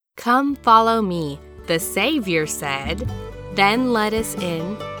"Come follow me," the Savior said. "Then let us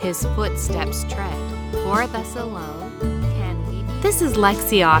in his footsteps tread. For thus alone can we be." This is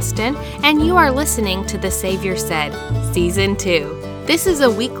Lexi Austin, and you are listening to The Savior Said, Season 2. This is a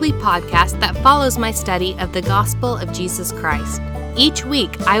weekly podcast that follows my study of the Gospel of Jesus Christ. Each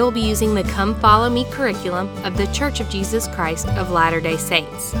week, I will be using the Come Follow Me curriculum of the Church of Jesus Christ of Latter-day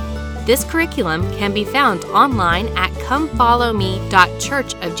Saints. This curriculum can be found online at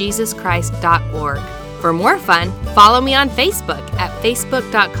comefollowme.churchofjesuschrist.org. For more fun, follow me on Facebook at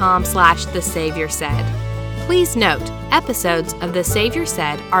facebook.com/TheSaviorSaid. Please note, episodes of The Savior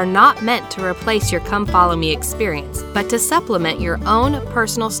Said are not meant to replace your Come Follow Me experience, but to supplement your own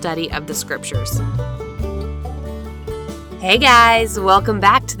personal study of the Scriptures. Hey guys, welcome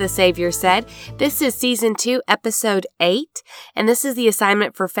back to The Savior Said. This is Season 2, Episode 8, and this is the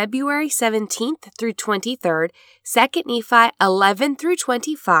assignment for February 17th through 23rd, 2 Nephi 11 through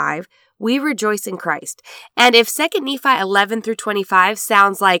 25, We Rejoice in Christ. And if 2 Nephi 11 through 25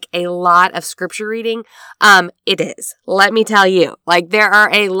 sounds like a lot of scripture reading, it is. Let me tell you, there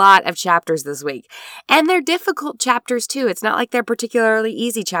are a lot of chapters this week. And they're difficult chapters too. It's not like they're particularly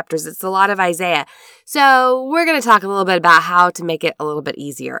easy chapters. It's a lot of Isaiah. So we're going to talk a little bit about how to make it a little bit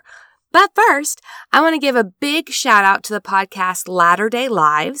easier. But first, I want to give a big shout out to the podcast Latter-day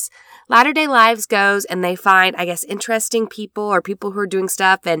Lives. Latter-day Lives goes and they find, interesting people or people who are doing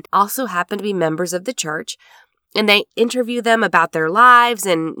stuff and also happen to be members of the church. And they interview them about their lives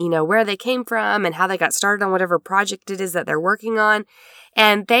and, where they came from and how they got started on whatever project it is that they're working on.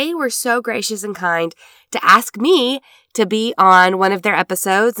 And they were so gracious and kind to ask me to be on one of their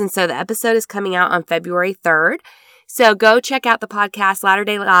episodes. And so the episode is coming out on February 3rd. So go check out the podcast,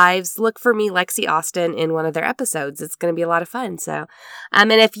 Latter-day Lives. Look for me, Lexi Austin, in one of their episodes. It's going to be a lot of fun. So,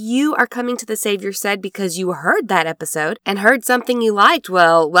 and if you are coming to The Savior Said because you heard that episode and heard something you liked,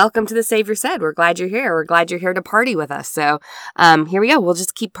 well, welcome to The Savior Said. We're glad you're here. We're glad you're here to party with us. So, here we go. We'll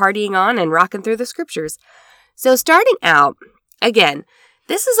just keep partying on and rocking through the scriptures. So starting out, again,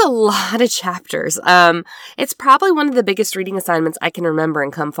 this is a lot of chapters. It's probably one of the biggest reading assignments I can remember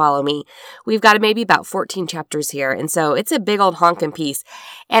in Come Follow Me. We've got maybe about 14 chapters here, and so it's a big old honkin' piece.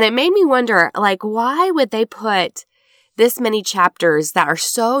 And it made me wonder, why would they put this many chapters that are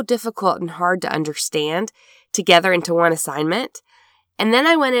so difficult and hard to understand together into one assignment? And then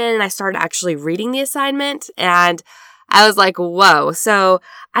I went in and I started actually reading the assignment, and I was like, whoa. So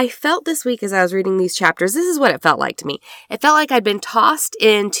I felt this week as I was reading these chapters, this is what it felt like to me. It felt like I'd been tossed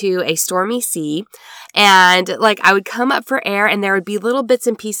into a stormy sea and I would come up for air and there would be little bits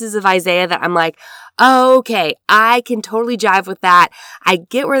and pieces of Isaiah that I'm like, oh, okay, I can totally jive with that. I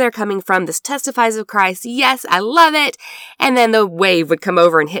get where they're coming from. This testifies of Christ. Yes, I love it. And then the wave would come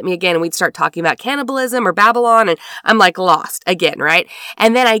over and hit me again and we'd start talking about cannibalism or Babylon and I'm lost again, right?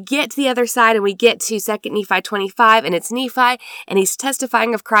 And then I get to the other side and we get to 2 Nephi 25 and it's Nephi and he's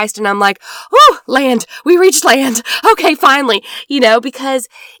testifying of Christ and I'm like, oh, land, we reached land. Okay, finally, because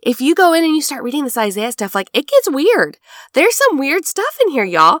if you go in and you start reading this Isaiah stuff, it gets weird. There's some weird stuff in here,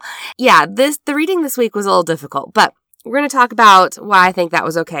 y'all. Yeah, the reading this week was a little difficult, but we're going to talk about why I think that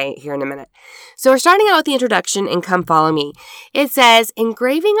was okay here in a minute. So we're starting out with the introduction in Come Follow Me. It says,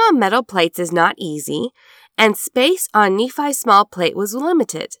 engraving on metal plates is not easy, and space on Nephi's small plate was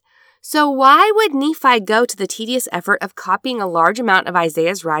limited. So why would Nephi go to the tedious effort of copying a large amount of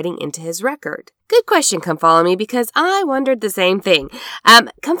Isaiah's writing into his record? Good question, Come Follow Me, because I wondered the same thing.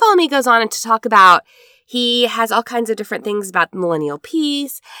 Come Follow Me goes on to talk about he has all kinds of different things about the millennial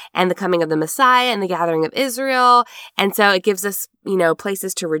peace and the coming of the Messiah and the gathering of Israel. And so it gives us,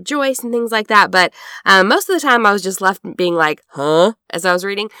 places to rejoice and things like that. But most of the time I was just left being like, huh, as I was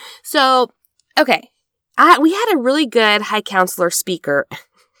reading. So, okay, we had a really good high counselor speaker.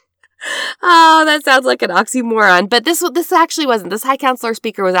 Oh, that sounds like an oxymoron. But this actually wasn't. This high counselor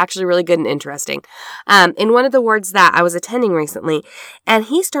speaker was actually really good and interesting. In one of the wards that I was attending recently, and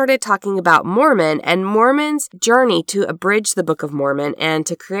he started talking about Mormon and Mormon's journey to abridge the Book of Mormon and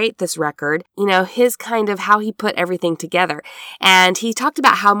to create this record, his kind of how he put everything together. And he talked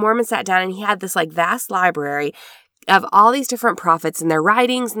about how Mormon sat down and he had this vast library of all these different prophets and their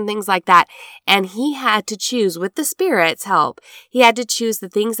writings and things like that. And he had to choose, with the Spirit's help, he had to choose the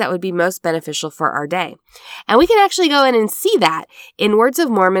things that would be most beneficial for our day. And we can actually go in and see that in Words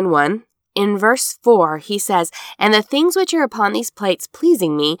of Mormon 1. In verse 4, he says, and the things which are upon these plates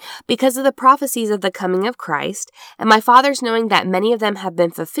pleasing me, because of the prophecies of the coming of Christ, and my fathers knowing that many of them have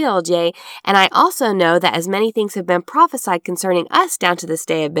been fulfilled, yea, and I also know that as many things have been prophesied concerning us down to this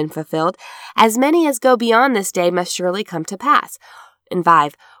day have been fulfilled, as many as go beyond this day must surely come to pass. In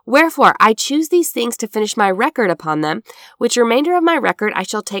 5, Wherefore I choose these things to finish my record upon them, which remainder of my record I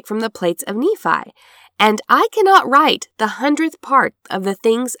shall take from the plates of Nephi. And I cannot write the 100th part of the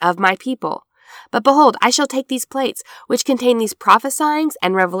things of my people. But behold, I shall take these plates, which contain these prophesyings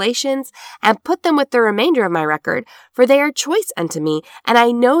and revelations, and put them with the remainder of my record, for they are choice unto me, and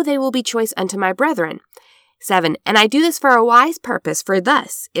I know they will be choice unto my brethren. 7. And I do this for a wise purpose, for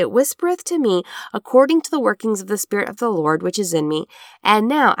thus it whispereth to me according to the workings of the Spirit of the Lord which is in me. And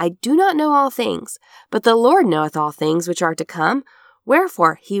now I do not know all things, but the Lord knoweth all things which are to come.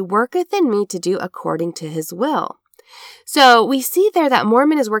 Wherefore he worketh in me to do according to his will. So we see there that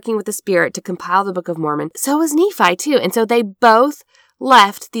Mormon is working with the Spirit to compile the Book of Mormon. So is Nephi too. And so they both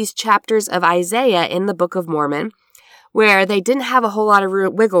left these chapters of Isaiah in the Book of Mormon, where they didn't have a whole lot of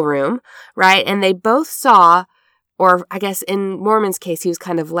wiggle room, right? And they both saw, or I guess in Mormon's case, he was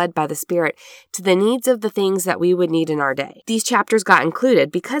kind of led by the Spirit to the needs of the things that we would need in our day. These chapters got included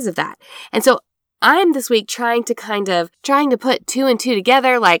because of that. And so I'm this week trying to put two and two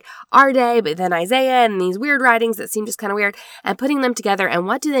together, like our day, but then Isaiah and these weird writings that seem just kind of weird, and putting them together, and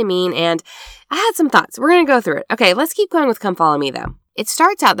what do they mean? And I had some thoughts. We're going to go through it. Okay, let's keep going with Come Follow Me, though. It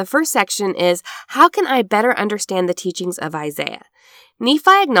starts out, the first section is, how can I better understand the teachings of Isaiah?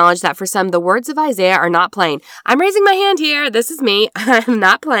 Nephi acknowledged that for some, the words of Isaiah are not plain. I'm raising my hand here. This is me. I'm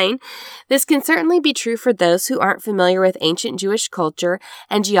not plain. This can certainly be true for those who aren't familiar with ancient Jewish culture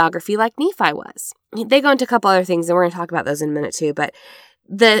and geography like Nephi was. They go into a couple other things, and we're going to talk about those in a minute too, but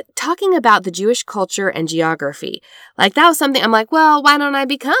talking about the Jewish culture and geography, like that was something I'm like, well, why don't I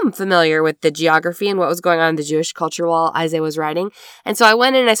become familiar with the geography and what was going on in the Jewish culture while Isaiah was writing? And so I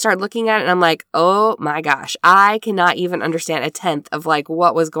went in and I started looking at it, and I'm like, oh my gosh, I cannot even understand a tenth of like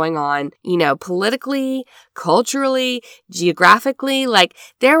what was going on, politically, culturally, geographically. Like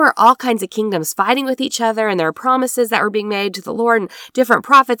there were all kinds of kingdoms fighting with each other, and there were promises that were being made to the Lord, and different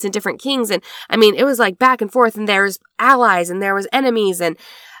prophets and different kings. And I mean, it was like back and forth, and there was allies and there was enemies, and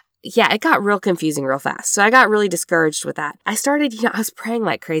yeah, it got real confusing real fast. So I got really discouraged with that. I started, I was praying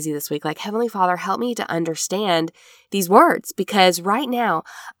like crazy this week, like, Heavenly Father, help me to understand these words, because right now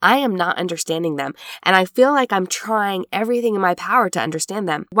I am not understanding them. And I feel like I'm trying everything in my power to understand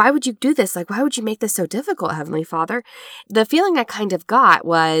them. Why would you do this? Like, why would you make this so difficult, Heavenly Father? The feeling I kind of got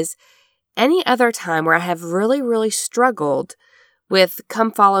was any other time where I have really, really struggled with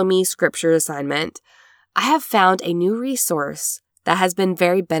Come Follow Me scripture assignment, I have found a new resource that has been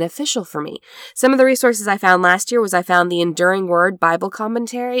very beneficial for me. Some of the resources I found last year I found the Enduring Word Bible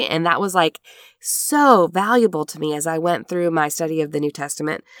Commentary, and that was like so valuable to me as I went through my study of the New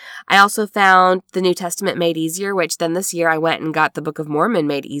Testament. I also found the New Testament Made Easier, which then this year I went and got the Book of Mormon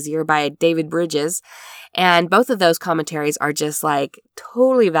Made Easier by David Bridges, and both of those commentaries are just like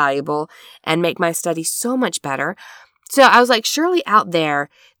totally valuable and make my study so much better. So I was like, surely out there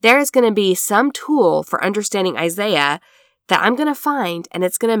is going to be some tool for understanding Isaiah that I'm going to find, and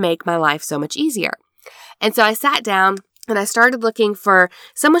it's going to make my life so much easier. And so I sat down and I started looking for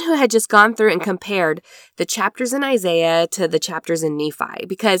someone who had just gone through and compared the chapters in Isaiah to the chapters in Nephi,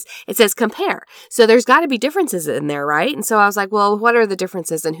 because it says compare. So there's got to be differences in there, right? And so I was like, well, what are the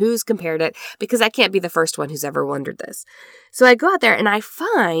differences and who's compared it? Because I can't be the first one who's ever wondered this. So I go out there and I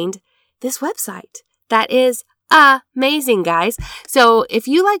find this website that is amazing, guys. So if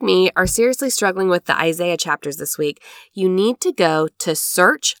you, like me, are seriously struggling with the Isaiah chapters this week, you need to go to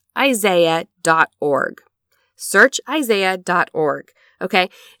searchisaiah.org. Searchisaiah.org. Okay.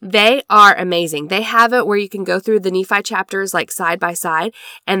 They are amazing. They have it where you can go through the Nephi chapters like side by side,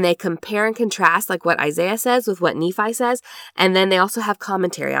 and they compare and contrast like what Isaiah says with what Nephi says. And then they also have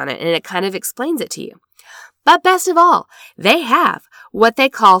commentary on it, and it kind of explains it to you. But best of all, they have what they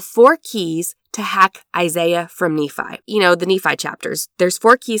call 4 keys to hack Isaiah from Nephi. The Nephi chapters. There's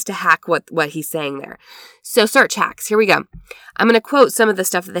 4 keys to hack what he's saying there. So search hacks. Here we go. I'm going to quote some of the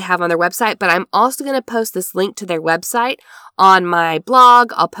stuff that they have on their website, but I'm also going to post this link to their website on my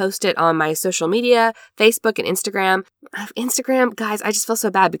blog. I'll post it on my social media, Facebook and Instagram. Instagram, guys, I just feel so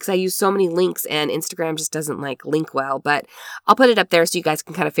bad because I use so many links and Instagram just doesn't link well, but I'll put it up there so you guys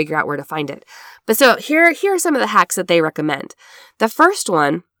can kind of figure out where to find it. But so here are some of the hacks that they recommend. The first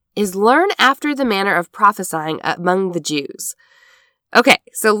one is learn after the manner of prophesying among the Jews. Okay,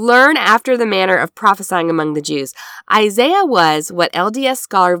 so learn after the manner of prophesying among the Jews. Isaiah was what LDS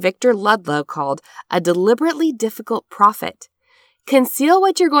scholar Victor Ludlow called a deliberately difficult prophet. Conceal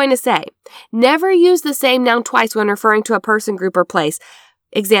what you're going to say. Never use the same noun twice when referring to a person, group, or place.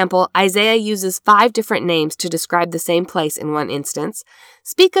 Example, Isaiah uses 5 different names to describe the same place in one instance.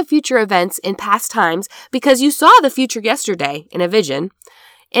 Speak of future events in past times because you saw the future yesterday in a vision.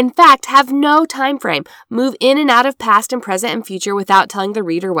 In fact, have no time frame. Move in and out of past and present and future without telling the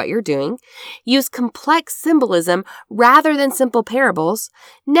reader what you're doing. Use complex symbolism rather than simple parables.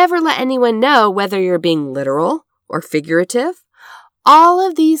 Never let anyone know whether you're being literal or figurative. All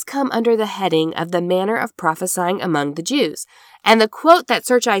of these come under the heading of the manner of prophesying among the Jews. And the quote that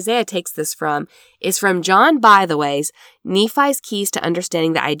Search Isaiah takes this from is from John Bytheway's Nephi's Keys to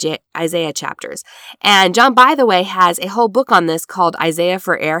Understanding the Isaiah Chapters. And John Bytheway has a whole book on this called Isaiah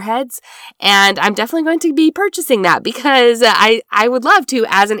for Airheads. And I'm definitely going to be purchasing that because I would love to,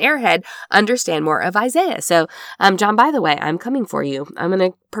 as an airhead, understand more of Isaiah. So John Bytheway, I'm coming for you. I'm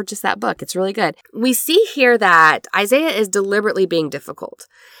going to purchase that book. It's really good. We see here that Isaiah is deliberately being difficult.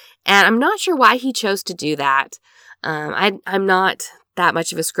 And I'm not sure why he chose to do that. I'm not that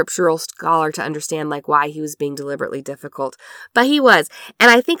much of a scriptural scholar to understand why he was being deliberately difficult, but he was. And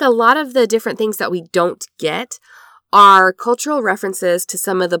I think a lot of the different things that we don't get are cultural references to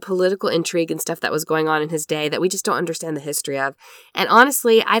some of the political intrigue and stuff that was going on in his day that we just don't understand the history of. And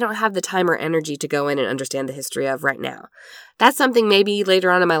honestly, I don't have the time or energy to go in and understand the history of right now. That's something maybe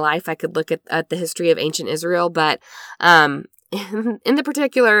later on in my life I could look at the history of ancient Israel, but in the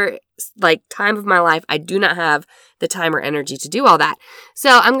particular time of my life, I do not have the time or energy to do all that.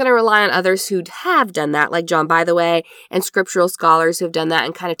 So I'm going to rely on others who have done that, like John Bytheway and scriptural scholars who have done that,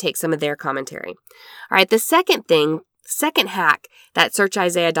 and kind of take some of their commentary. All right, the second hack that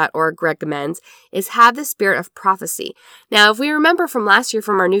searchisaiah.org recommends is have the spirit of prophecy. Now, if we remember from last year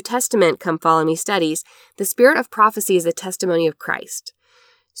from our New Testament Come Follow Me studies, the spirit of prophecy is a testimony of Christ.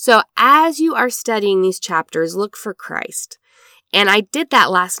 So as you are studying these chapters, look for Christ. And I did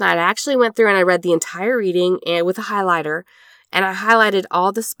that last night. I actually went through and I read the entire reading with a highlighter, and I highlighted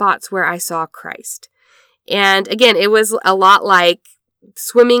all the spots where I saw Christ. And again, it was a lot like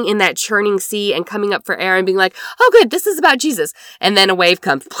swimming in that churning sea and coming up for air and being like, oh, good, this is about Jesus. And then a wave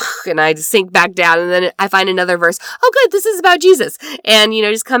comes and I just sink back down. And then I find another verse. Oh, good, this is about Jesus. And,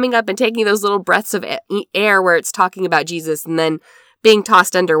 just coming up and taking those little breaths of air where it's talking about Jesus, and then being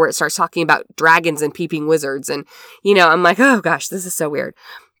tossed under where it starts talking about dragons and peeping wizards. And, I'm like, oh gosh, this is so weird.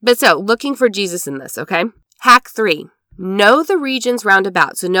 But so looking for Jesus in this, okay? Hack 3, know the regions round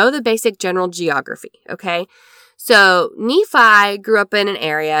about. So know the basic general geography, okay? So Nephi grew up in an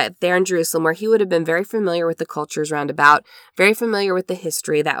area there in Jerusalem where he would have been very familiar with the cultures round about, very familiar with the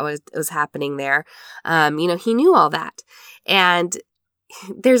history that was happening there. He knew all that. And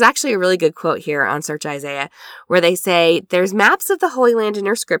there's actually a really good quote here on Search Isaiah where they say, there's maps of the Holy Land in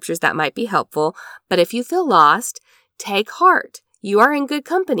your scriptures that might be helpful, but if you feel lost, take heart. You are in good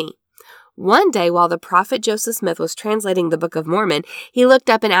company. One day while the prophet Joseph Smith was translating the Book of Mormon, he looked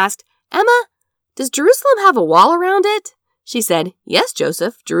up and asked, Emma, does Jerusalem have a wall around it? She said, yes,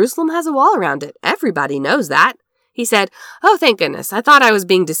 Joseph, Jerusalem has a wall around it. Everybody knows that. He said, oh, thank goodness. I thought I was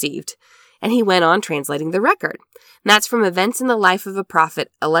being deceived. And he went on translating the record. And that's from Events in the Life of a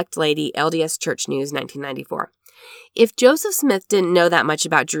Prophet, Elect Lady, LDS Church News, 1994. If Joseph Smith didn't know that much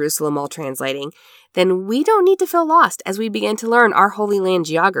about Jerusalem while translating, then we don't need to feel lost as we begin to learn our Holy Land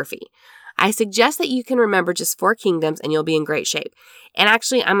geography. I suggest that you can remember just 4 kingdoms and you'll be in great shape. And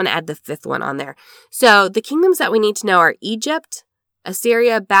actually, I'm going to add the 5th one on there. So the kingdoms that we need to know are Egypt,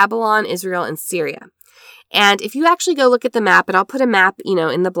 Assyria, Babylon, Israel, and Syria. And if you actually go look at the map, and I'll put a map,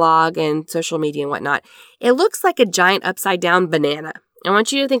 in the blog and social media and whatnot, it looks like a giant upside down banana. I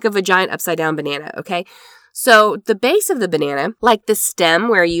want you to think of a giant upside down banana, okay? So the base of the banana, like the stem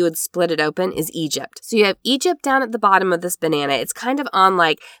where you would split it open, is Egypt. So you have Egypt down at the bottom of this banana. It's kind of on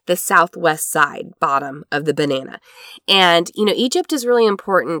the southwest side bottom of the banana. And, Egypt is really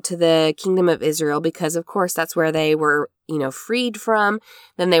important to the kingdom of Israel because, of course, that's where they were, freed from.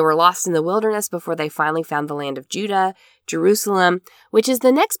 Then they were lost in the wilderness before they finally found the land of Judah, Jerusalem, which is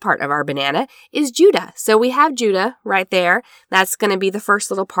the next part of our banana, is Judah. So we have Judah right there. That's going to be the first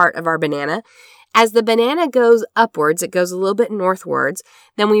little part of our banana. As the banana goes upwards, it goes a little bit northwards,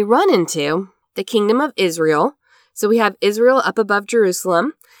 then we run into the kingdom of Israel. So we have Israel up above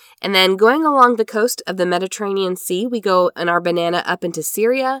Jerusalem. And then going along the coast of the Mediterranean Sea, we go in our banana up into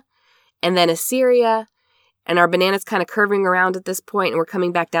Syria and then Assyria. And our banana's kind of curving around at this point, and we're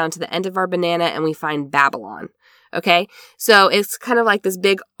coming back down to the end of our banana and we find Babylon. Okay, so it's kind of like this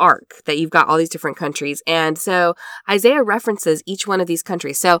big arc that you've got all these different countries. And so Isaiah references each one of these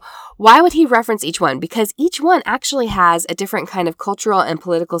countries. So why would he reference each one? Because each one actually has a different kind of cultural and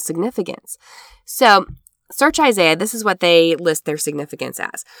political significance. So Search Isaiah, this is what they list their significance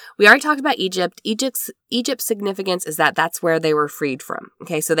as. We already talked about Egypt. Egypt's significance is that that's where they were freed from.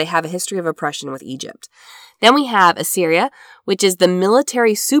 Okay, so they have a history of oppression with Egypt. Then we have Assyria, which is the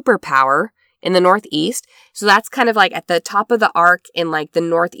military superpower in the northeast. So that's kind of like at the top of the arc in like the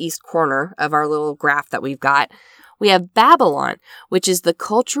northeast corner of our little graph that we've got. We have Babylon, which is the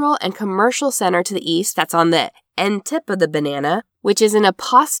cultural and commercial center to the east. That's on the end tip of the banana, which is an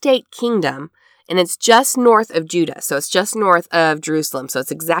apostate kingdom, and it's just north of Judah. So it's just north of Jerusalem. So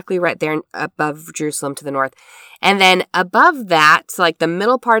it's exactly right there above Jerusalem to the north. And then above that, so like the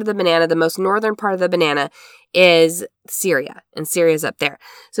middle part of the banana, the most northern part of the banana is Syria, and Syria's up there.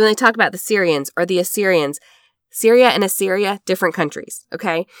 So when they talk about the Syrians or the Assyrians, Syria and Assyria, different countries,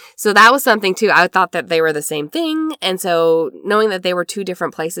 okay? So that was something too. I thought that they were the same thing, and so knowing that they were two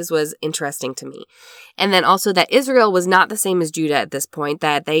different places was interesting to me. And then also that Israel was not the same as Judah at this point,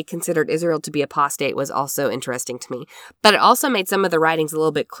 that they considered Israel to be apostate was also interesting to me. But it also made some of the writings a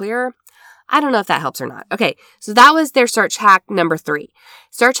little bit clearer. I don't know if that helps or not. Okay, so that was their search hack number 3.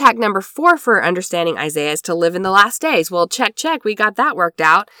 Search hack number 4 for understanding Isaiah is to live in the last days. Well, check, we got that worked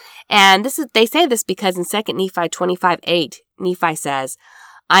out. And they say this because in 2 Nephi 25:8, Nephi says,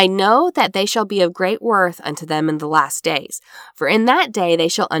 I know that they shall be of great worth unto them in the last days. For in that day they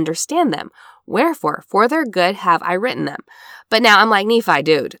shall understand them. Wherefore, for their good have I written them. But now I'm like, Nephi,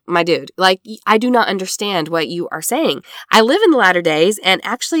 my dude, like, I do not understand what you are saying. I live in the latter days, and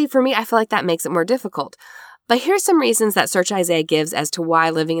actually, for me, I feel like that makes it more difficult. But here's some reasons that Search Isaiah gives as to why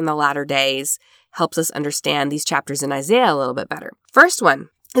living in the latter days helps us understand these chapters in Isaiah a little bit better. First one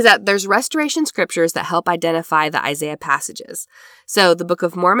is that there's restoration scriptures that help identify the Isaiah passages. So the Book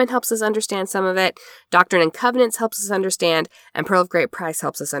of Mormon helps us understand some of it, Doctrine and Covenants helps us understand, and Pearl of Great Price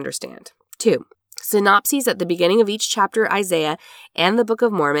helps us understand. 2. Synopses at the beginning of each chapter, Isaiah and the Book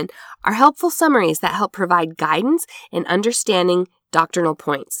of Mormon, are helpful summaries that help provide guidance in understanding doctrinal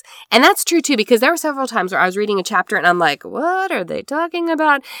points. And that's true too, because there were several times where I was reading a chapter and I'm like, what are they talking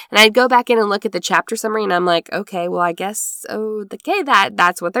about? And I'd go back in and look at the chapter summary and I'm like, okay, well, I guess,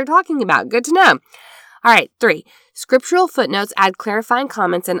 that's what they're talking about. Good to know. All right, 3. Scriptural footnotes add clarifying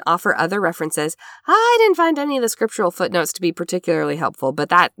comments and offer other references. I didn't find any of the scriptural footnotes to be particularly helpful, but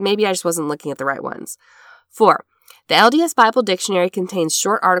that maybe I just wasn't looking at the right ones. 4. The LDS Bible Dictionary contains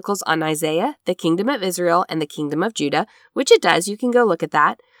short articles on Isaiah, the Kingdom of Israel, and the Kingdom of Judah, which it does. You can go look at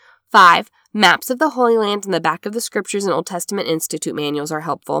that. 5. Maps of the Holy Land in the back of the Scriptures and Old Testament Institute manuals are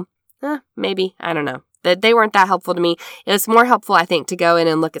helpful. Maybe. I don't know. They weren't that helpful to me. It was more helpful, I think, to go in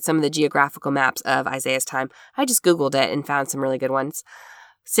and look at some of the geographical maps of Isaiah's time. I just Googled it and found some really good ones.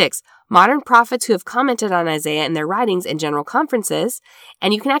 6. Modern prophets who have commented on Isaiah in their writings and general conferences.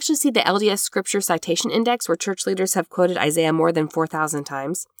 And you can actually see the LDS Scripture Citation Index where church leaders have quoted Isaiah more than 4,000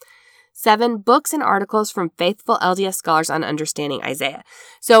 times. 7. Books and articles from faithful LDS scholars on understanding Isaiah.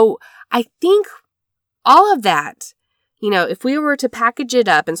 So I think all of that, if we were to package it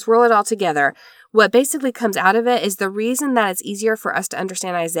up and swirl it all together, what basically comes out of it is the reason that it's easier for us to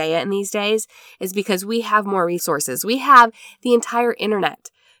understand Isaiah in these days is because we have more resources. We have the entire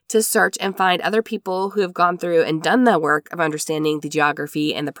internet to search and find other people who have gone through and done the work of understanding the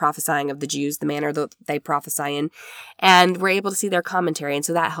geography and the prophesying of the Jews, the manner that they prophesy in, and we're able to see their commentary, and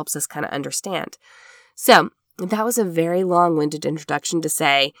so that helps us kind of understand. So that was a very long-winded introduction to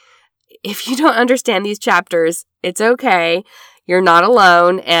say, if you don't understand these chapters, it's okay. You're not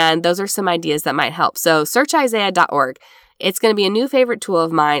alone, and those are some ideas that might help. So searchisaiah.org. It's going to be a new favorite tool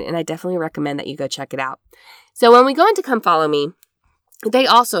of mine, and I definitely recommend that you go check it out. So when we go into Come Follow Me, they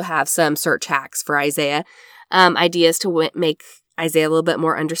also have some search hacks for Isaiah, ideas to make Isaiah a little bit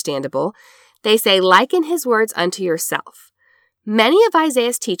more understandable. They say, liken his words unto yourself. Many of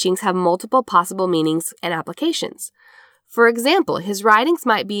Isaiah's teachings have multiple possible meanings and applications. For example, his writings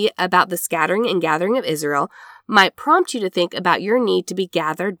might be about the scattering and gathering of Israel, might prompt you to think about your need to be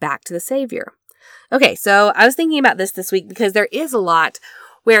gathered back to the Savior. Okay, so I was thinking about this week because there is a lot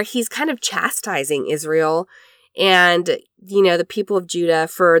where he's kind of chastising Israel and, the people of Judah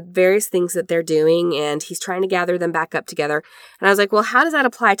for various things that they're doing, and he's trying to gather them back up together. And I was like, well, how does that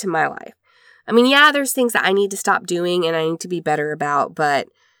apply to my life? I mean, yeah, there's things that I need to stop doing and I need to be better about, but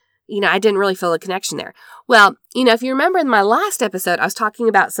I didn't really feel a connection there. Well, if you remember in my last episode, I was talking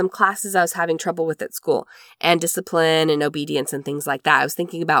about some classes I was having trouble with at school and discipline and obedience and things like that. I was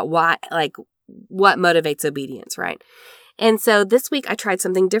thinking about what motivates obedience, right? And so this week I tried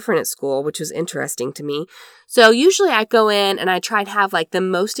something different at school, which was interesting to me. So usually I go in and I try to have the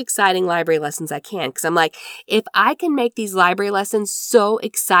most exciting library lessons I can. Because I'm like, if I can make these library lessons so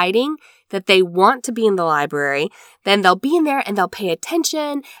exciting that they want to be in the library, then they'll be in there and they'll pay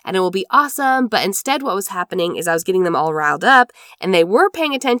attention and it will be awesome. But instead what was happening is I was getting them all riled up and they were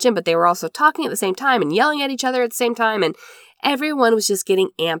paying attention, but they were also talking at the same time and yelling at each other at the same time. And everyone was just getting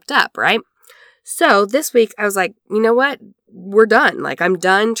amped up, right? So this week I was like, you know what? We're done. Like, I'm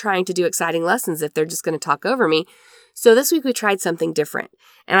done trying to do exciting lessons if they're just going to talk over me. So this week we tried something different,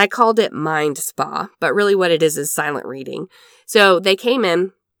 and I called it Mind Spa, but really what it is silent reading. So they came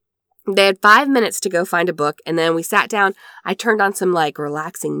in, they had 5 minutes to go find a book, and then we sat down. I turned on some like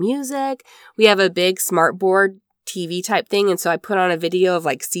relaxing music. We have a big smart board TV type thing, and so I put on a video of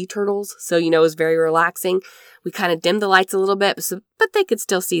like sea turtles, so it was very relaxing. We kind of dimmed the lights a little bit, but they could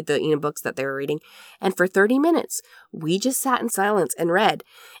still see the books that they were reading. And for 30 minutes, we just sat in silence and read.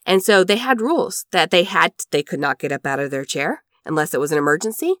 And so they had rules that they could not get up out of their chair unless it was an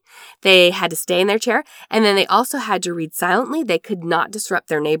emergency. They had to stay in their chair, and then they also had to read silently. They could not disrupt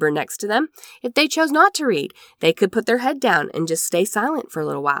their neighbor next to them. If they chose not to read, they could put their head down and just stay silent for a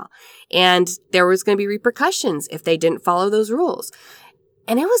little while. And there was going to be repercussions if they didn't follow those rules.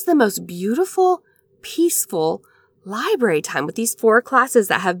 And it was the most beautiful, peaceful library time with these 4 classes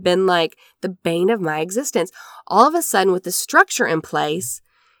that have been like the bane of my existence. All of a sudden, with the structure in place,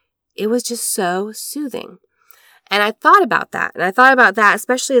 it was just so soothing. And I thought about that. And I thought about that,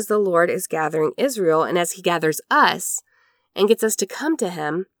 especially as the Lord is gathering Israel and as he gathers us and gets us to come to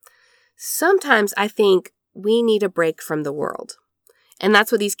him. Sometimes I think we need a break from the world. And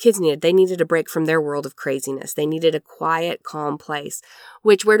that's what these kids needed. They needed a break from their world of craziness. They needed a quiet, calm place.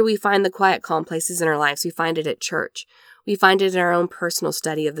 Where do we find the quiet, calm places in our lives? We find it at church. We find it in our own personal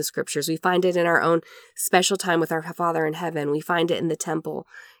study of the scriptures. We find it in our own special time with our Father in heaven. We find it in the temple,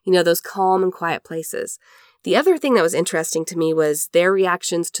 those calm and quiet places. The other thing that was interesting to me was their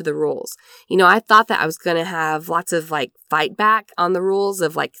reactions to the rules. I thought that I was going to have lots of fight back on the rules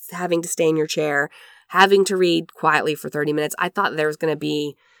of having to stay in your chair, having to read quietly for 30 minutes. I thought there was going to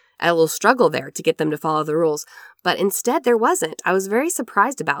be a little struggle there to get them to follow the rules. But instead, there wasn't. I was very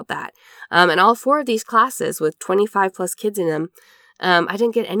surprised about that. And all 4 of these classes with 25 plus kids in them, I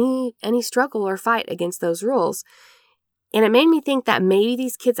didn't get any struggle or fight against those rules. And it made me think that maybe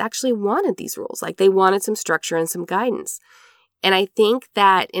these kids actually wanted these rules. They wanted some structure and some guidance. And I think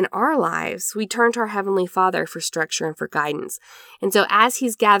that in our lives, we turn to our Heavenly Father for structure and for guidance. And so as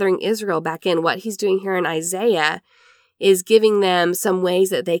he's gathering Israel back in, what he's doing here in Isaiah is giving them some ways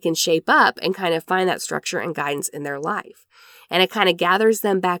that they can shape up and kind of find that structure and guidance in their life. And it kind of gathers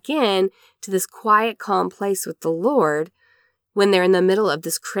them back in to this quiet, calm place with the Lord when they're in the middle of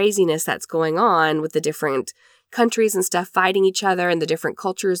this craziness that's going on with the different countries and stuff fighting each other and the different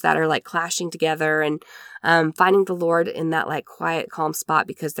cultures that are clashing together, and finding the Lord in that quiet, calm spot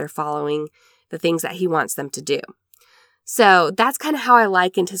because they're following the things that he wants them to do. So that's kind of how I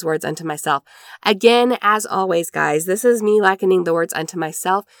likened his words unto myself. Again, as always, guys, this is me likening the words unto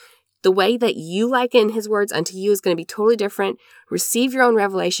myself. The way that you liken his words unto you is going to be totally different. Receive your own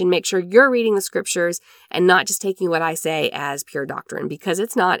revelation. Make sure you're reading the scriptures and not just taking what I say as pure doctrine, because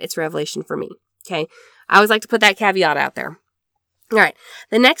it's not. It's revelation for me. Okay? I always like to put that caveat out there. All right.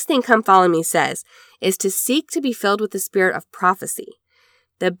 The next thing Come Follow Me says is to seek to be filled with the spirit of prophecy.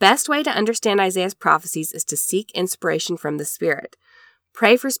 The best way to understand Isaiah's prophecies is to seek inspiration from the Spirit.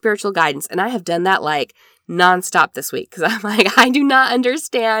 Pray for spiritual guidance. And I have done that nonstop this week because I'm I do not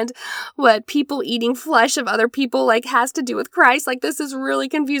understand what people eating flesh of other people has to do with Christ. This is really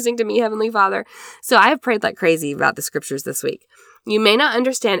confusing to me, Heavenly Father. So I have prayed like crazy about the scriptures this week. You may not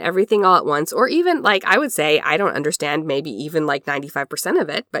understand everything all at once, or even I would say I don't understand maybe even 95% of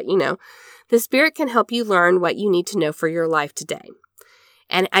it, but the Spirit can help you learn what you need to know for your life today.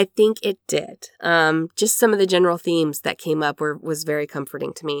 And I think it did. Just some of the general themes that came up was very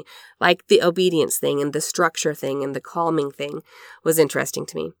comforting to me. The obedience thing and the structure thing and the calming thing was interesting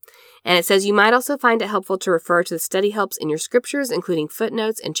to me. And it says you might also find it helpful to refer to the study helps in your scriptures, including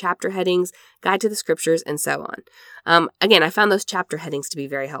footnotes and chapter headings, guide to the scriptures, and so on. Again, I found those chapter headings to be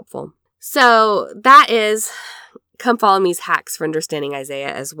very helpful. So that is Come Follow Me's hacks for understanding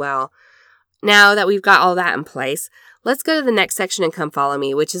Isaiah as well. Now that we've got all that in place, let's go to the next section and Come Follow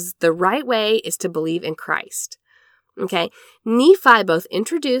Me, which is the right way is to believe in Christ. Okay, Nephi both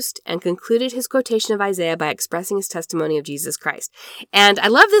introduced and concluded his quotation of Isaiah by expressing his testimony of Jesus Christ. And I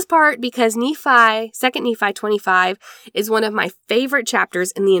love this part because 2 Nephi 25 is one of my favorite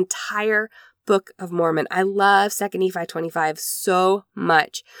chapters in the entire Book of Mormon. I love 2 Nephi 25 so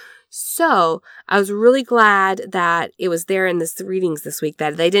much. So I was really glad that it was there in the readings this week,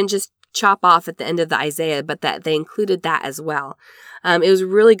 that they didn't just chop off at the end of the Isaiah, but that they included that as well. It was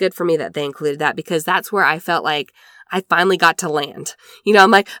really good for me that they included that because that's where I felt like I finally got to land.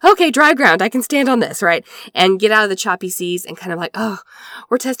 I'm like, okay, dry ground. I can stand on this, right? And get out of the choppy seas and kind of like, oh,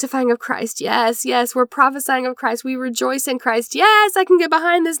 we're testifying of Christ. Yes, yes, we're prophesying of Christ. We rejoice in Christ. Yes, I can get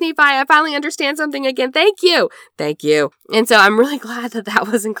behind this, Nephi. I finally understand something again. Thank you. Thank you. And so I'm really glad that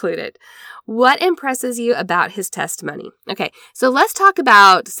was included. What impresses you about his testimony? Okay, so let's talk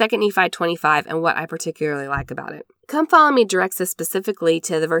about 2 Nephi 25 and what I particularly like about it. Come Follow Me directs us specifically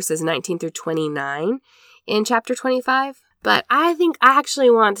to the verses 19 through 29 in chapter 25, but I think I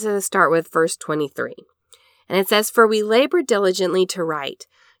actually want to start with verse 23. And it says, "For we labor diligently to write,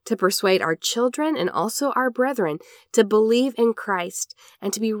 to persuade our children and also our brethren to believe in Christ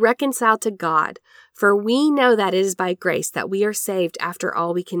and to be reconciled to God. For we know that it is by grace that we are saved after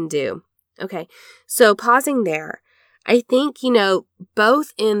all we can do." Okay, so pausing there, I think,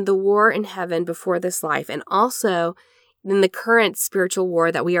 both in the war in heaven before this life and also in the current spiritual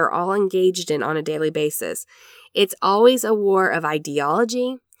war that we are all engaged in on a daily basis, it's always a war of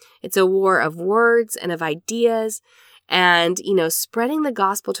ideology. It's a war of words and of ideas and, spreading the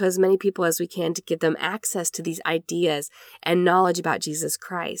gospel to as many people as we can to give them access to these ideas and knowledge about Jesus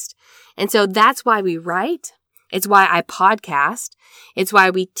Christ. And so that's why we write. It's why I podcast. It's why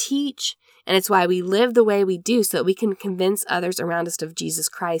we teach. And it's why we live the way we do so that we can convince others around us of Jesus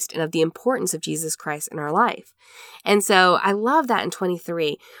Christ and of the importance of Jesus Christ in our life. And so I love that in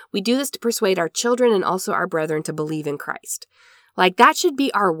 23. We do this to persuade our children and also our brethren to believe in Christ. Like that should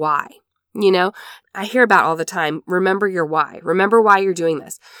be our why. I hear about all the time, remember your why. Remember why you're doing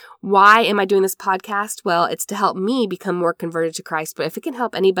this. Why am I doing this podcast? Well, it's to help me become more converted to Christ. But if it can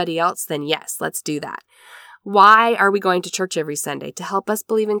help anybody else, then yes, let's do that. Why are we going to church every Sunday? To help us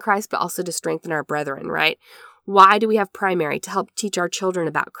believe in Christ, but also to strengthen our brethren, right? Why do we have primary? To help teach our children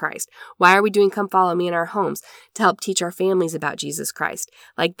about Christ. Why are we doing Come Follow Me in our homes? To help teach our families about Jesus Christ.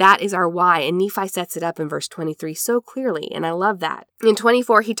 Like that is our why. And Nephi sets it up in verse 23 so clearly. And I love that. In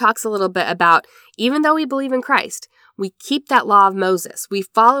 24, he talks a little bit about, even though we believe in Christ, we keep that law of Moses. We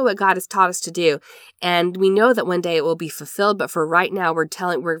follow what God has taught us to do. And we know that one day it will be fulfilled. But for right now,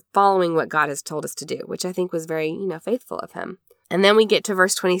 we're following what God has told us to do, which I think was very, faithful of him. And then we get to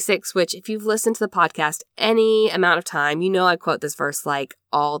verse 26, which if you've listened to the podcast any amount of time, I quote this verse like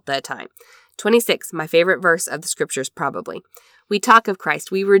all the time. 26, my favorite verse of the scriptures probably. We talk of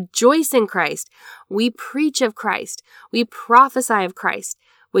Christ. We rejoice in Christ. We preach of Christ. We prophesy of Christ,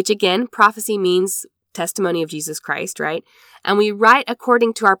 which again, prophecy means testimony of Jesus Christ, right? And we write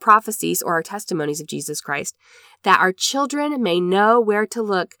according to our prophecies or our testimonies of Jesus Christ, that our children may know where to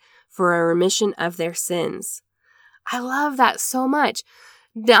look for a remission of their sins. I love that so much.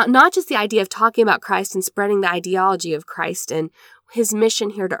 Now, not just the idea of talking about Christ and spreading the ideology of Christ and his mission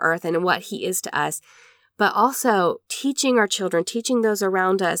here to earth and what he is to us, but also teaching our children, teaching those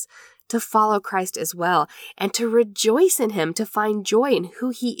around us to follow Christ as well and to rejoice in him, to find joy in who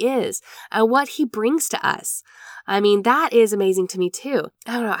he is and what he brings to us. I mean, that is amazing to me too.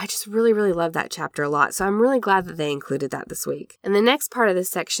 I don't know. I just really, really love that chapter a lot. So I'm really glad that they included that this week. And the next part of this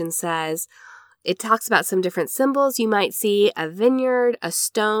section says, it talks about some different symbols. You might see a vineyard, a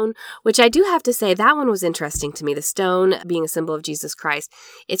stone, which I do have to say that one was interesting to me, the stone being a symbol of Jesus Christ.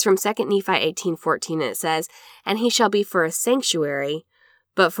 It's from 2 Nephi 18:14, and it says, "And he shall be for a sanctuary,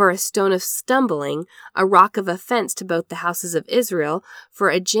 but for a stone of stumbling, a rock of offense to both the houses of Israel, for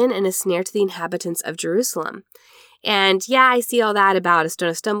a gin and a snare to the inhabitants of Jerusalem." And yeah, I see all that about a stone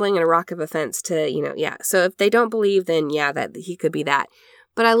of stumbling and a rock of offense to, So if they don't believe, then that he could be that.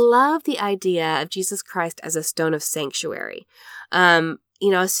 But I love the idea of Jesus Christ as a stone of sanctuary. A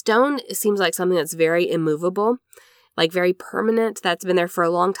stone seems like something that's very immovable, like very permanent, that's been there for a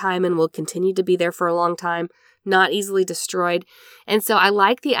long time and will continue to be there for a long time, not easily destroyed. And so I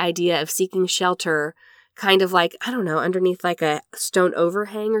like the idea of seeking shelter kind of like, underneath like a stone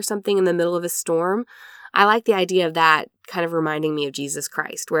overhang or something in the middle of a storm. I like the idea of that kind of reminding me of Jesus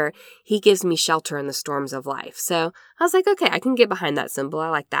Christ, where he gives me shelter in the storms of life. So I was like, okay, I can get behind that symbol. I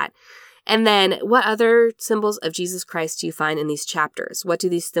like that. And then what other symbols of Jesus Christ do you find in these chapters? What do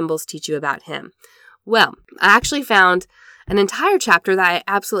these symbols teach you about him? Well, I actually found an entire chapter that I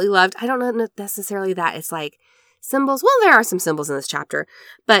absolutely loved. I don't know necessarily that it's like symbols. Well, there are some symbols in this chapter,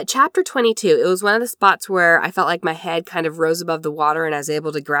 but chapter 22, it was one of the spots where I felt like my head kind of rose above the water and I was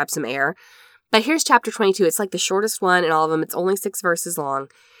able to grab some air. But here's chapter 22. It's like the shortest one in all of them. It's only 6 verses long.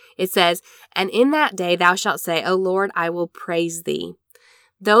 It says, "And in that day thou shalt say, O Lord, I will praise thee.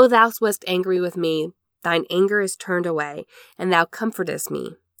 Though thou wast angry with me, thine anger is turned away, and thou comfortest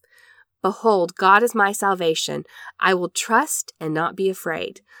me. Behold, God is my salvation. I will trust and not be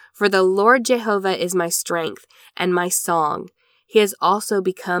afraid. For the Lord Jehovah is my strength and my song. He has also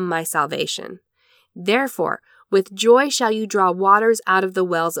become my salvation. Therefore, With joy shall you draw waters out of the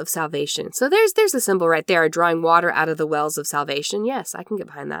wells of salvation. So there's a symbol right there, drawing water out of the wells of salvation. Yes, I can get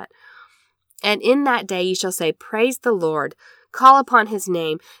behind that. And in that day you shall say, praise the Lord, call upon his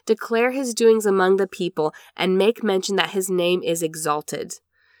name, declare his doings among the people, and make mention that his name is exalted.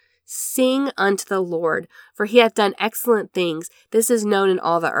 Sing unto the Lord, for he hath done excellent things. This is known in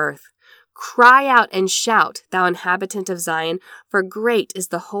all the earth. Cry out and shout, thou inhabitant of Zion, for great is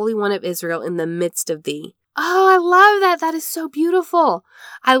the Holy One of Israel in the midst of thee. Oh, I love that. That is so beautiful.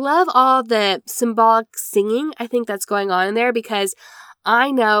 I love all the symbolic singing I think that's going on in there, because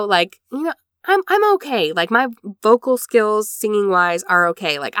I know, I'm okay. My vocal skills singing wise are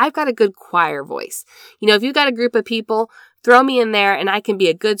okay. I've got a good choir voice. If you've got a group of people, throw me in there and I can be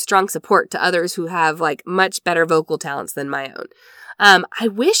a good, strong support to others who have much better vocal talents than my own. I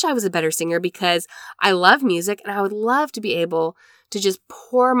wish I was a better singer because I love music and I would love to be able to just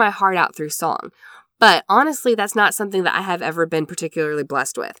pour my heart out through song. But honestly, that's not something that I have ever been particularly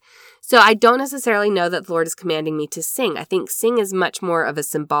blessed with. So I don't necessarily know that the Lord is commanding me to sing. I think sing is much more of a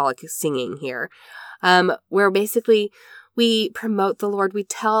symbolic singing here, where basically we promote the Lord, we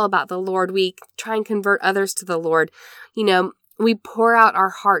tell about the Lord, we try and convert others to the Lord. We pour out our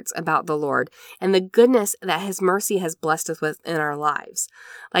hearts about the Lord and the goodness that his mercy has blessed us with in our lives.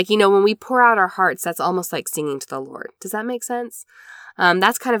 When we pour out our hearts, that's almost like singing to the Lord. Does that make sense?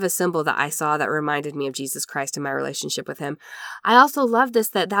 That's kind of a symbol that I saw that reminded me of Jesus Christ and my relationship with him. I also love this,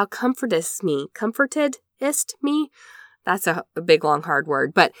 that thou comfortedest me. Comfortedest me? That's a big, long, hard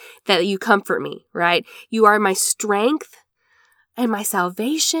word, but that you comfort me, right? You are my strength and my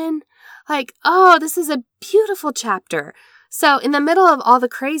salvation. This is a beautiful chapter. So in the middle of all the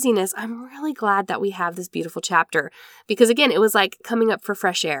craziness, I'm really glad that we have this beautiful chapter because, again, it was like coming up for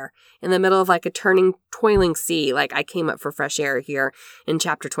fresh air in the middle of a turning, toiling sea. I came up for fresh air here in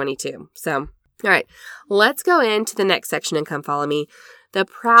chapter 22. So, all right, let's go into the next section and come follow me. The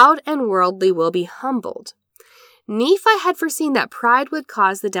proud and worldly will be humbled. Nephi had foreseen that pride would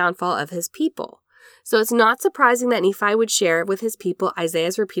cause the downfall of his people. So it's not surprising that Nephi would share with his people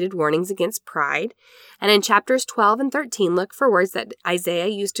Isaiah's repeated warnings against pride. And in chapters 12 and 13, look for words that Isaiah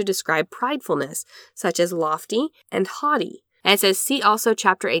used to describe pridefulness, such as lofty and haughty. And it says, see also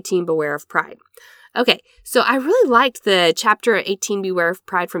chapter 18, beware of pride. Okay, so I really liked the chapter 18, beware of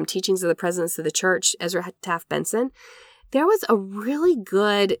pride from Teachings of the Presidents of the Church, Ezra Taft Benson. There was a really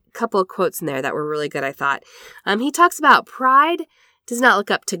good couple of quotes in there that were really good, I thought. He talks about pride does not look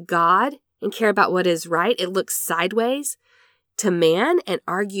up to God and care about what is right. It looks sideways to man and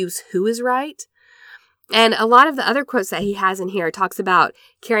argues who is right. And a lot of the other quotes that he has in here talks about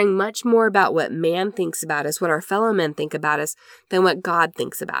caring much more about what man thinks about us, what our fellow men think about us, than what God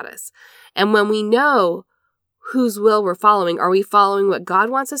thinks about us. And when we know whose will we're following, are we following what God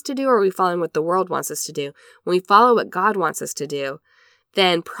wants us to do, or are we following what the world wants us to do? When we follow what God wants us to do,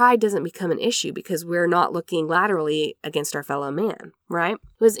 then pride doesn't become an issue because we're not looking laterally against our fellow man, right?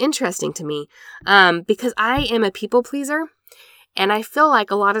 It was interesting to me because I am a people pleaser. And I feel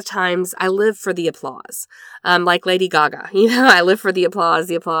like a lot of times I live for the applause, like Lady Gaga. I live for the applause,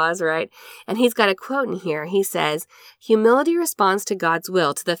 right? And he's got a quote in here. He says, humility responds to God's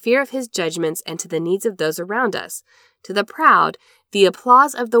will, to the fear of his judgments, and to the needs of those around us. To the proud, the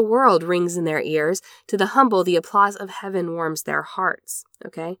applause of the world rings in their ears. To the humble, the applause of heaven warms their hearts.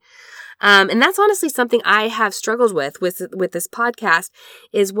 Okay? And that's honestly something I have struggled with this podcast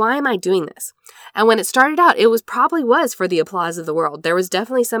is, why am I doing this? And when it started out, it was for the applause of the world. There was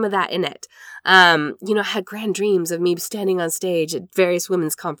definitely some of that in it. I had grand dreams of me standing on stage at various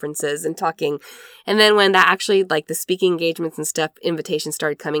women's conferences and talking. And then when that actually, the speaking engagements and stuff, invitations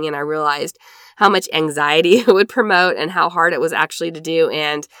started coming in, I realized how much anxiety it would promote and how hard it was actually to do.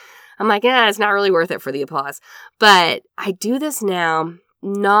 And I'm like, it's not really worth it for the applause. But I do this now,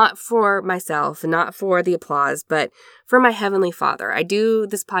 not for myself, not for the applause, but for my Heavenly Father. I do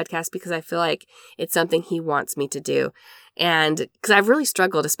this podcast because I feel like it's something He wants me to do. And because I've really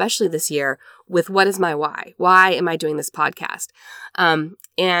struggled, especially this year, with what is my why? Why am I doing this podcast?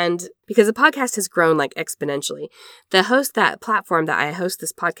 And because the podcast has grown exponentially, that platform that I host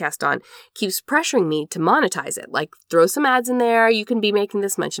this podcast on keeps pressuring me to monetize it. Throw some ads in there. You can be making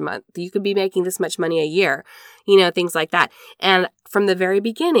this much a month. You could be making this much money a year, things like that. And from the very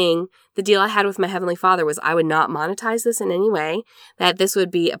beginning, the deal I had with my Heavenly Father was I would not monetize this in any way, that this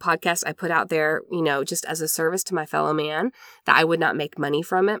would be a podcast I put out there, just as a service to my fellow man, that I would not make money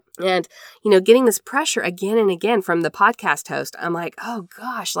from it. And, getting this pressure again and again from the podcast host, I'm like, oh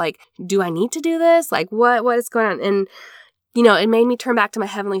gosh, do I need to do this? What is going on? And it made me turn back to my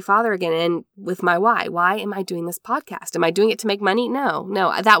Heavenly Father again and with my why. Why am I doing this podcast? Am I doing it to make money? No,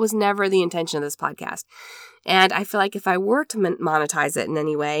 that was never the intention of this podcast. And I feel like if I were to monetize it in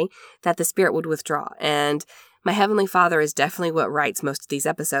any way, that the Spirit would withdraw. And my Heavenly Father is definitely what writes most of these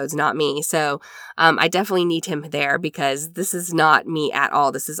episodes, not me. So I definitely need him there because this is not me at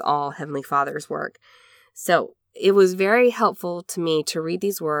all. This is all Heavenly Father's work. So it was very helpful to me to read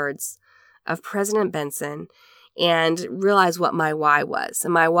these words of President Benson and realize what my why was.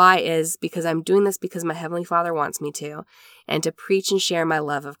 And my why is because I'm doing this because my Heavenly Father wants me to, and to preach and share my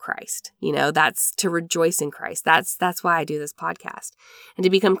love of Christ. That's to rejoice in Christ. That's why I do this podcast, and to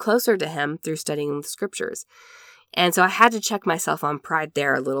become closer to him through studying the scriptures. And so I had to check myself on pride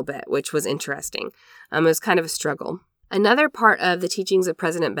there a little bit, which was interesting. It was kind of a struggle. Another part of the teachings of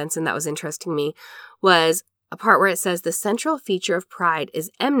President Benson that was interesting to me was a part where it says the central feature of pride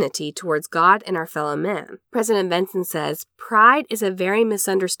is enmity towards God and our fellow man. President Benson says, pride is a very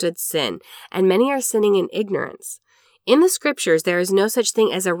misunderstood sin, and many are sinning in ignorance. In the scriptures, there is no such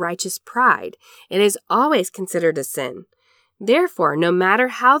thing as a righteous pride. It is always considered a sin. Therefore, no matter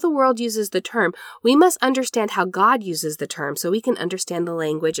how the world uses the term, we must understand how God uses the term so we can understand the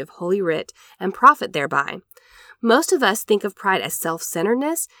language of Holy Writ and profit thereby. Most of us think of pride as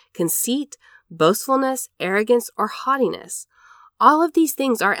self-centeredness, conceit, boastfulness, arrogance, or haughtiness. All of these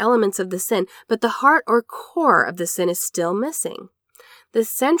things are elements of the sin, but the heart or core of the sin is still missing. The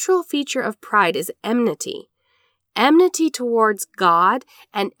central feature of pride is enmity. Enmity towards God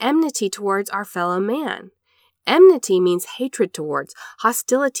and enmity towards our fellow man. Enmity means hatred towards,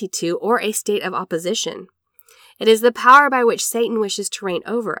 hostility to, or a state of opposition. It is the power by which Satan wishes to reign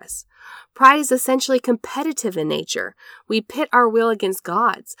over us. Pride is essentially competitive in nature. We pit our will against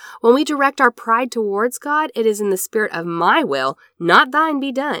God's. When we direct our pride towards God, it is in the spirit of my will, not thine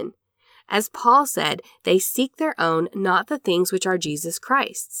be done. As Paul said, they seek their own, not the things which are Jesus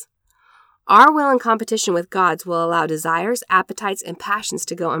Christ's. Our will in competition with God's will allow desires, appetites, and passions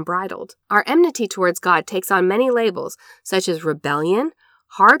to go unbridled. Our enmity towards God takes on many labels, such as rebellion,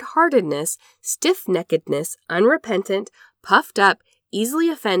 hard-heartedness, stiff-neckedness, unrepentant, puffed up, easily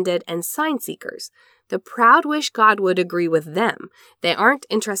offended, and sign-seekers. The proud wish God would agree with them. They aren't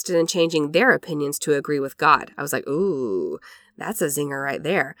interested in changing their opinions to agree with God. I was like, ooh, that's a zinger right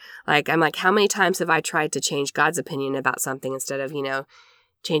there. I'm like, how many times have I tried to change God's opinion about something instead of,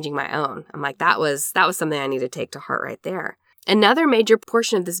 changing my own? I'm like, that was something I need to take to heart right there. Another major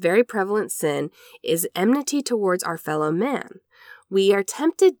portion of this very prevalent sin is enmity towards our fellow man. We are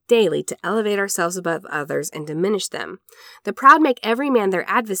tempted daily to elevate ourselves above others and diminish them. The proud make every man their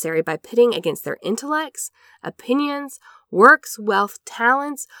adversary by pitting against their intellects, opinions, works, wealth,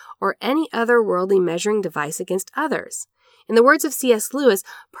 talents, or any other worldly measuring device against others. In the words of C.S. Lewis,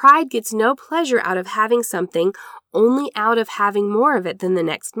 pride gets no pleasure out of having something, only out of having more of it than the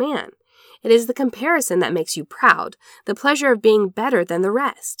next man. It is the comparison that makes you proud, the pleasure of being better than the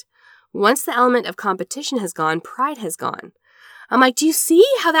rest. Once the element of competition has gone, pride has gone. I'm like, do you see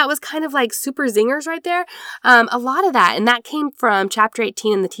how that was kind of like super zingers right there? A lot of that. And that came from chapter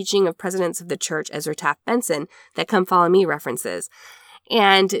 18 in the teaching of Presidents of the Church, Ezra Taft Benson, that Come Follow Me references.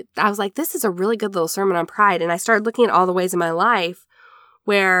 And I was like, this is a really good little sermon on pride. And I started looking at all the ways in my life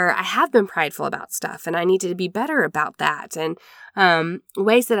where I have been prideful about stuff and I needed to be better about that, and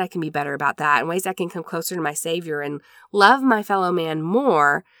ways that I can be better about that, and ways I can come closer to my Savior and love my fellow man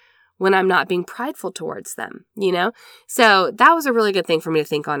more when I'm not being prideful towards them, So that was a really good thing for me to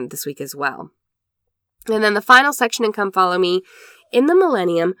think on this week as well. And then the final section in Come Follow Me, in the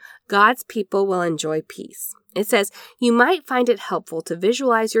millennium, God's people will enjoy peace. It says, you might find it helpful to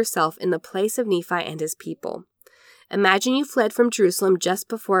visualize yourself in the place of Nephi and his people. Imagine you fled from Jerusalem just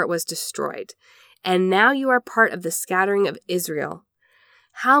before it was destroyed, and now you are part of the scattering of Israel.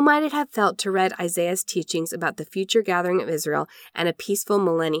 How might it have felt to read Isaiah's teachings about the future gathering of Israel and a peaceful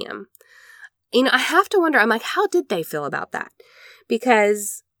millennium? I have to wonder, I'm like, how did they feel about that?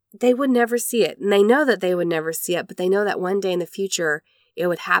 Because they would never see it, and they know that they would never see it, but they know that one day in the future it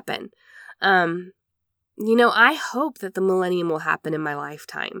would happen. I hope that the millennium will happen in my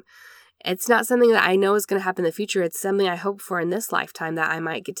lifetime. It's not something that I know is going to happen in the future. It's something I hope for in this lifetime, that I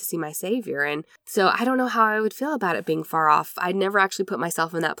might get to see my Savior. And so I don't know how I would feel about it being far off. I'd never actually put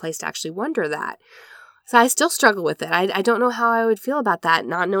myself in that place to actually wonder that. So I still struggle with it. I don't know how I would feel about that,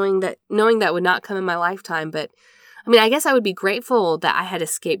 not knowing that would not come in my lifetime. But I guess I would be grateful that I had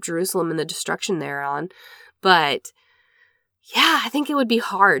escaped Jerusalem and the destruction thereon. But yeah, I think it would be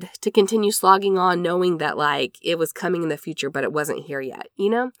hard to continue slogging on knowing that it was coming in the future, but it wasn't here yet,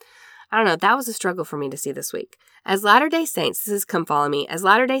 I don't know, that was a struggle for me to see this week. As Latter-day Saints, this is Come Follow Me. As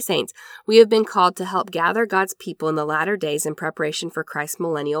Latter-day Saints, we have been called to help gather God's people in the latter days in preparation for Christ's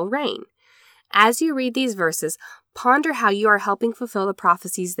millennial reign. As you read these verses, ponder how you are helping fulfill the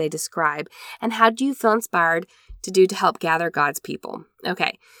prophecies they describe, and how do you feel inspired to help gather God's people.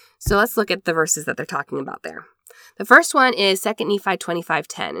 Okay, so let's look at the verses that they're talking about there. The first one is 2 Nephi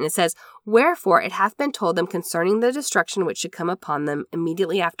 25:10, and it says, "Wherefore it hath been told them concerning the destruction which should come upon them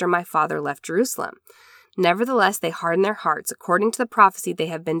immediately after my father left Jerusalem. Nevertheless, they harden their hearts. According to the prophecy, they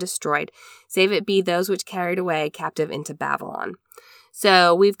have been destroyed, save it be those which carried away captive into Babylon."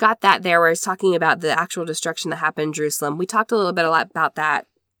 So we've got that there where it's talking about the actual destruction that happened in Jerusalem. We talked a lot about that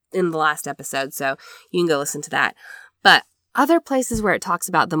in the last episode, so you can go listen to that. But other places where it talks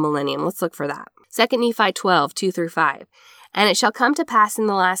about the millennium, let's look for that. 2 Nephi 12:2-5. "And it shall come to pass in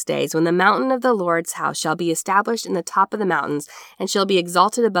the last days, when the mountain of the Lord's house shall be established in the top of the mountains, and shall be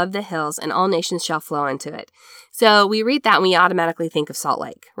exalted above the hills, and all nations shall flow into it." So we read that and we automatically think of Salt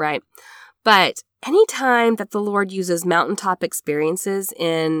Lake, right? But anytime that the Lord uses mountaintop experiences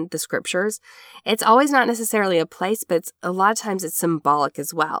in the scriptures, it's always not necessarily a place, but a lot of times it's symbolic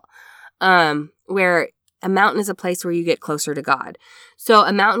as well, where a mountain is a place where you get closer to God. So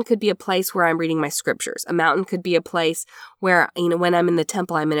a mountain could be a place where I'm reading my scriptures. A mountain could be a place where, when I'm in the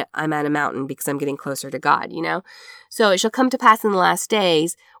temple, I'm at a mountain because I'm getting closer to God, So it shall come to pass in the last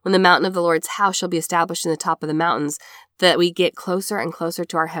days, when the mountain of the Lord's house shall be established in the top of the mountains, that we get closer and closer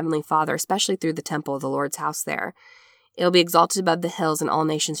to our Heavenly Father, especially through the temple of the Lord's house there. It'll be exalted above the hills, and all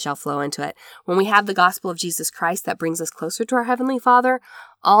nations shall flow into it. When we have the gospel of Jesus Christ that brings us closer to our Heavenly Father,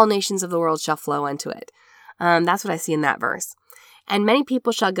 all nations of the world shall flow into it. That's what I see in that verse. "And many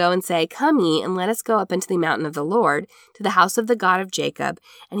people shall go and say, Come ye, and let us go up into the mountain of the Lord, to the house of the God of Jacob,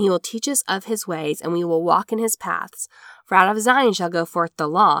 and he will teach us of his ways, and we will walk in his paths. For out of Zion shall go forth the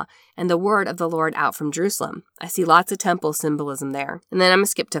law, and the word of the Lord out from Jerusalem." I see lots of temple symbolism there. And then I'm going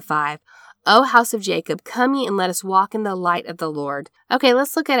to skip to 5. "O house of Jacob, come ye, and let us walk in the light of the Lord." Okay,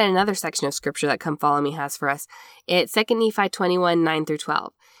 let's look at another section of scripture that Come Follow Me has for us. It's 2 Nephi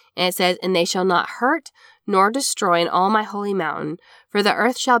 21:9-12. And it says, "And they shall not hurt nor destroy in all my holy mountain, for the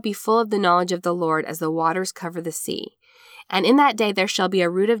earth shall be full of the knowledge of the Lord as the waters cover the sea. And in that day there shall be a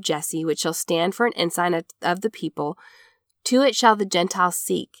root of Jesse, which shall stand for an ensign of the people. To it shall the Gentiles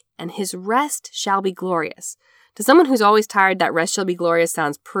seek, and his rest shall be glorious." To someone who's always tired, that rest shall be glorious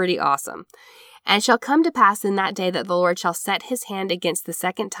sounds pretty awesome. "And it shall come to pass in that day that the Lord shall set his hand against the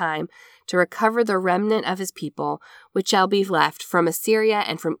second time to recover the remnant of his people, which shall be left from Assyria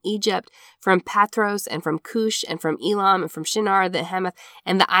and from Egypt, from Pathros and from Cush and from Elam and from Shinar the Hamath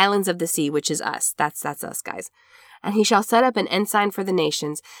and the islands of the sea," which is us. That's us, guys. "And he shall set up an ensign for the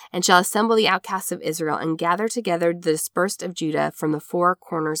nations, and shall assemble the outcasts of Israel, and gather together the dispersed of Judah from the four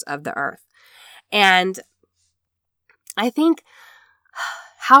corners of the earth." And I think,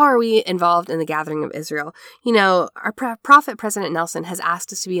 how are we involved in the gathering of Israel? Our prophet, President Nelson, has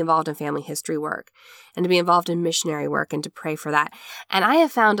asked us to be involved in family history work and to be involved in missionary work and to pray for that. And I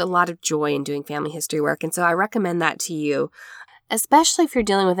have found a lot of joy in doing family history work, and so I recommend that to you, especially if you're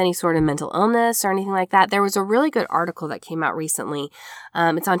dealing with any sort of mental illness or anything like that. There was a really good article that came out recently.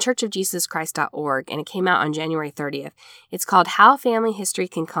 It's on churchofjesuschrist.org, and it came out on January 30th. It's called "How Family History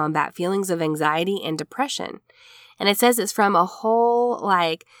Can Combat Feelings of Anxiety and Depression." And it says it's from a whole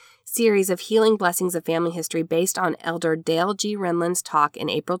series of healing blessings of family history based on Elder Dale G. Renlund's talk in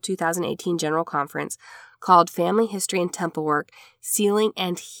April 2018 General Conference called "Family History and Temple Work, Sealing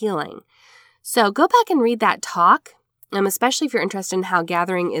and Healing." So go back and read that talk, especially if you're interested in how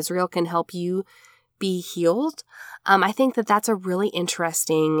gathering Israel can help you be healed. I think that that's a really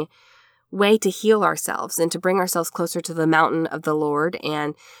interesting way to heal ourselves and to bring ourselves closer to the mountain of the Lord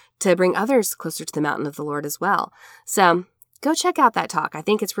and to bring others closer to the mountain of the Lord as well. So go check out that talk. I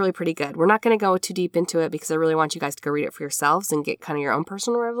think it's really pretty good. We're not going to go too deep into it because I really want you guys to go read it for yourselves and get kind of your own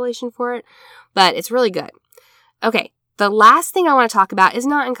personal revelation for it, but it's really good. Okay, the last thing I want to talk about is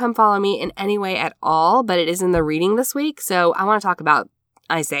not in Come Follow Me in any way at all, but it is in the reading this week. So I want to talk about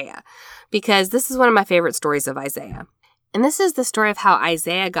Isaiah because this is one of my favorite stories of Isaiah. And this is the story of how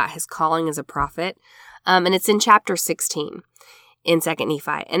Isaiah got his calling as a prophet, and it's in chapter 16. In 2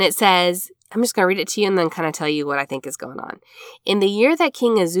 Nephi. And it says, I'm just going to read it to you and then kind of tell you what I think is going on. "In the year that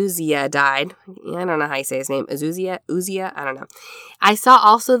King Uzziah died," I don't know how you say his name, Uzziah, I don't know. "I saw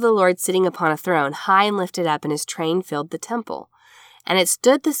also the Lord sitting upon a throne, high and lifted up, and his train filled the temple. And it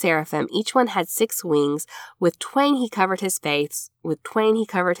stood the seraphim, each one had 6 wings, with twain he covered his face, with twain he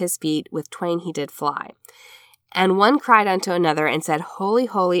covered his feet, with twain he did fly. And one cried unto another and said, Holy,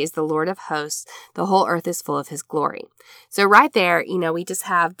 holy is the Lord of hosts. The whole earth is full of his glory. So right there, we just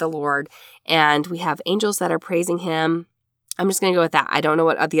have the Lord and we have angels that are praising him. I'm just going to go with that. I don't know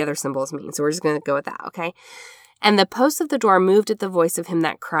what the other symbols mean, so we're just going to go with that, okay? And the posts of the door moved at the voice of him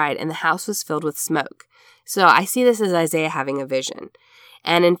that cried, and the house was filled with smoke. So I see this as Isaiah having a vision.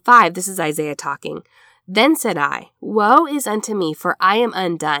 And in 5, this is Isaiah talking. Then said I, Woe is unto me, for I am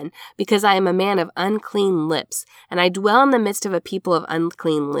undone, because I am a man of unclean lips, and I dwell in the midst of a people of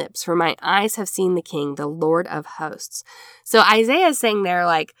unclean lips, for my eyes have seen the King, the Lord of hosts. So Isaiah is saying there,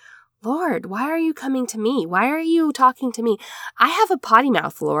 like, Lord, why are you coming to me? Why are you talking to me? I have a potty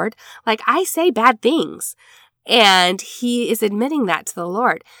mouth, Lord. Like, I say bad things. And he is admitting that to the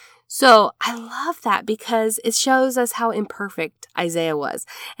Lord. So I love that because it shows us how imperfect Isaiah was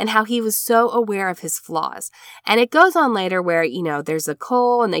and how he was so aware of his flaws. And it goes on later where, there's a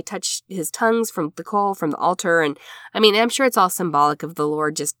coal and they touch his tongues from the coal from the altar. And I'm sure it's all symbolic of the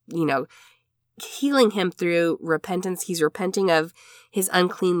Lord just, healing him through repentance. He's repenting of his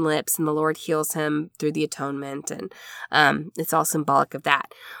unclean lips and the Lord heals him through the atonement. And it's all symbolic of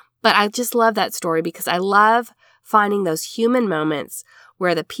that. But I just love that story because I love finding those human moments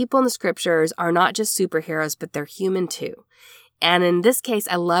where the people in the scriptures are not just superheroes, but they're human too. And in this case,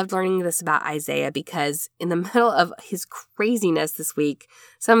 I loved learning this about Isaiah because in the middle of his craziness this week,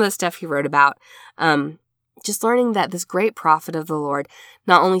 some of the stuff he wrote about, just learning that this great prophet of the Lord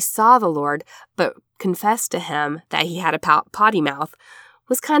not only saw the Lord, but confessed to him that he had a potty mouth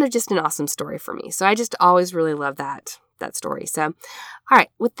was kind of just an awesome story for me. So I just always really love that story. So, all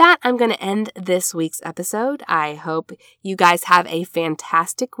right, with that, I'm going to end this week's episode. I hope you guys have a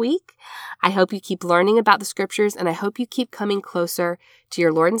fantastic week. I hope you keep learning about the scriptures, and I hope you keep coming closer to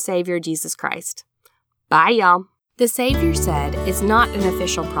your Lord and Savior, Jesus Christ. Bye, y'all. The Savior Said is not an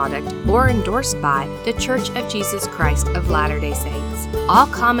official product or endorsed by The Church of Jesus Christ of Latter-day Saints. All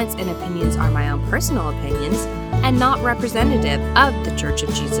comments and opinions are my own personal opinions and not representative of The Church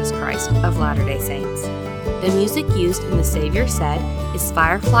of Jesus Christ of Latter-day Saints. The music used in The Savior Said is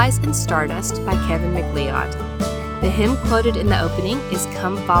Fireflies and Stardust by Kevin MacLeod. The hymn quoted in the opening is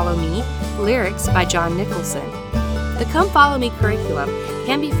Come Follow Me, lyrics by John Nicholson. The Come Follow Me curriculum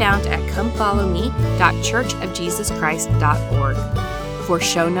can be found at comefollowme.churchofjesuschrist.org. For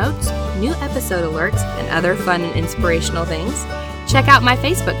show notes, new episode alerts, and other fun and inspirational things, check out my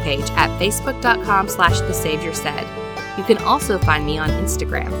Facebook page at facebook.com/thesaviorsaid. You can also find me on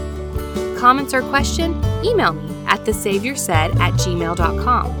Instagram. Comments or question? Email me at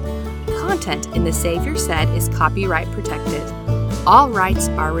thesaviorsaid@gmail.com. Content in The Savior Said is copyright protected. All rights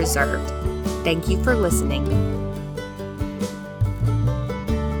are reserved. Thank you for listening.